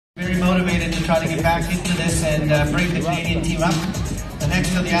Very motivated to try to get back into this and bring the Canadian team up. The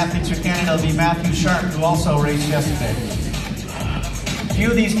next of the athletes for Canada will be Matthew Sharp, who also raced yesterday. A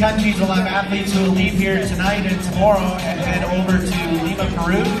few of these countries will have athletes who will leave here tonight and tomorrow and head over to Lima,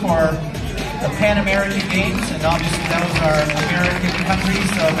 Peru for the Pan American Games, and obviously those are American countries,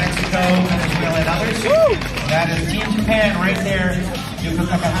 so Mexico, Venezuela, and others. Woo! That is Team Japan right there, Yuka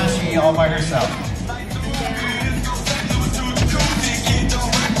Takahashi all by herself.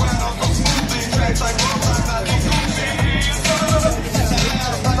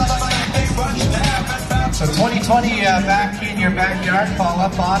 So 2020 back in your backyard, Paula,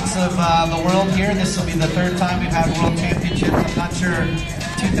 thoughts of the world here. This will be the third time we've had World Championships. I'm not sure,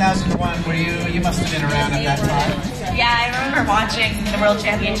 2001, were you must have been around at that time. Yeah, I remember watching the World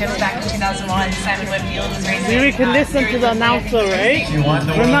Championships back in 2001. Simon Whitfield was racing. So we can listen to the announcer, right?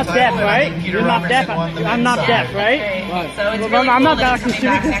 We're not deaf, right? You're not deaf. I'm not deaf, right? So it's well, I'm not deaf. We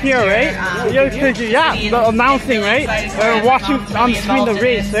can hear, right? Yeah, the announcing, right? We're watching on screen the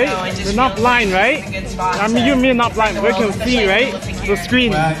race, right? We're not blind, right? I mean, you mean not blind. We can see, right? The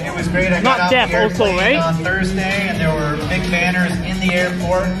screen. It was great. I got not deaf, also, right? On Thursday, and there were big banners in the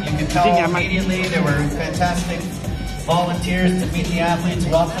airport. You could tell immediately there were fantastic volunteers to meet the athletes,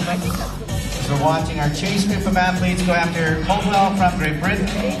 welcome them. We're watching our chase group of athletes go after Caldwell from Great Britain,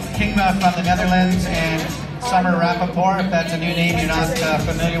 Kingma from the Netherlands, and Summer Rappaport. If that's a new name you're not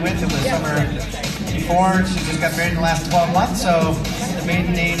familiar with, it was Summer before. She just got married in the last 12 months, so the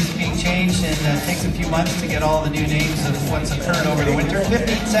maiden names being changed, and it takes a few months to get all the new names of what's occurred over the winter.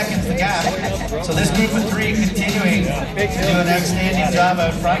 15 seconds the gap. So this group of three continuing to do an outstanding job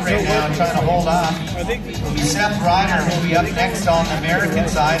out front right now and trying to hold on. It'll be Seth Ryder who will be up next on the American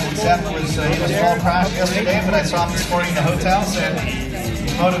side. And Seth was in a small crash yesterday, but I saw him this morning in the hotel, so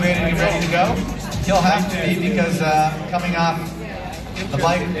he's motivated and ready to go. He'll have to be because coming off the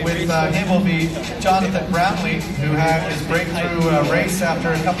bike with him will be Jonathan Brownlee, who had his breakthrough race after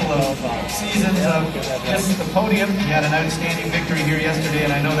a couple of seasons of missing the podium. He had an outstanding victory here yesterday,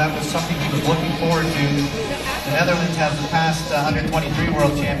 and I know that was something he was looking forward to. The Netherlands has the past 123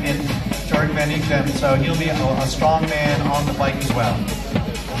 world champion, Jorg van Eekdem, so he'll be a strong man on the bike as well.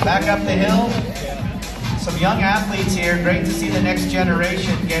 Back up the hill, some young athletes here. Great to see the next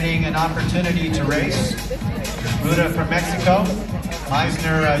generation getting an opportunity to race. Ruda from Mexico,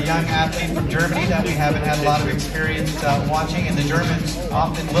 Meisner, a young athlete from Germany that we haven't had a lot of experience watching, and the Germans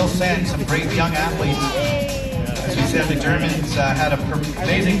often will send some great young athletes. As we said, the Germans had an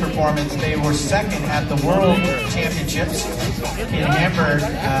amazing performance. They were second at the World Championships in Hamburg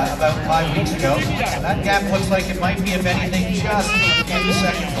about 5 weeks ago. That gap looks like it might be, if anything, just a few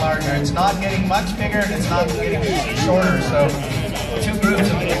seconds larger. It's not getting much bigger, and it's not getting shorter. So two groups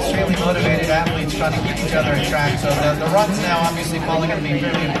of extremely motivated athletes trying to keep each other on track. So the runs now, obviously, probably going to be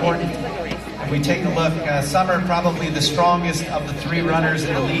fairly important. If we take a look, Summer probably the strongest of the three runners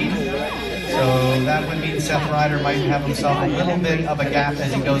in the lead. So that would mean Seth Ryder might have himself a little bit of a gap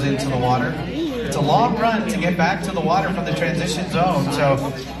as he goes into the water. It's a long run to get back to the water from the transition zone, so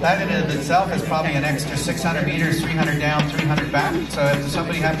that in and of itself is probably an extra 600 meters, 300 down, 300 back. So if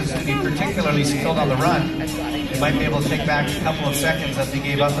somebody happens to be particularly skilled on the run, they might be able to take back a couple of seconds that they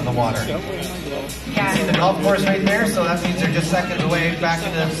gave up in the water. You can see the golf course right there, so that means they're just seconds away back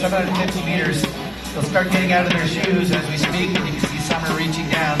into 750 meters. They'll start getting out of their shoes as we speak, and you can see Summer reaching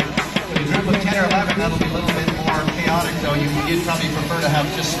down. For the group of 10 or 11, that'll be a little bit more chaotic, though. You'd probably prefer to have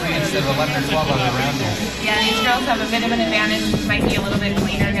just 3 instead of 11 or 12 on the round there. Yeah, these girls have a bit of an advantage. This might be a little bit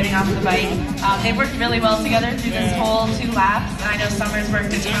cleaner getting off the bike. They've worked really well together through this whole 2 laps. I know Summer's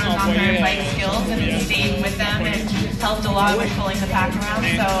worked a ton on her bike skills and stayed with them and helped a lot with pulling the pack around.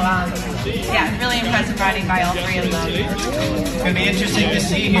 So, yeah, really impressive riding by all 3 of them. It's going to be interesting to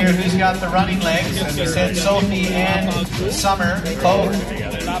see here who's got the running legs. As we said, Sophie and Summer both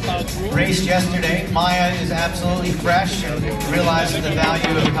raced yesterday. Maya is absolutely fresh and realizes the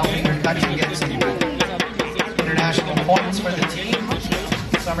value of helping her country get some international points for the team.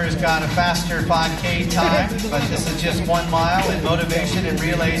 Summer's got a faster 5K time, but this is just 1 mile, and motivation and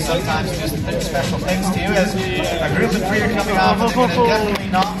relays sometimes do special things to you. As a group of 3 are coming off, they're going to definitely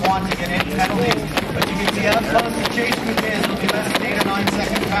not want to get any penalties. But you can see how close the chase group is. It'll be less than 8 or 9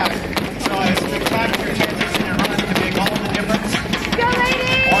 seconds back. So a spectacular transition and run can make all the difference. Go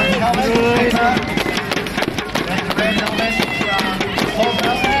ladies! Orange helmet, then the red helmet from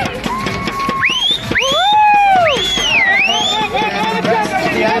Caldwell.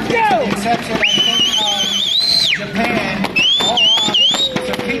 The exception, I think, of Japan, all off.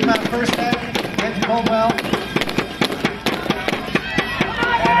 So Kingma first out, then Caldwell.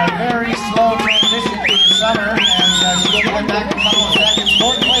 And a very slow transition to Summer, and she'll get back in a couple of seconds.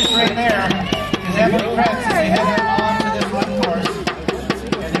 Fourth place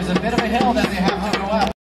a bit of a hill that they have to go up.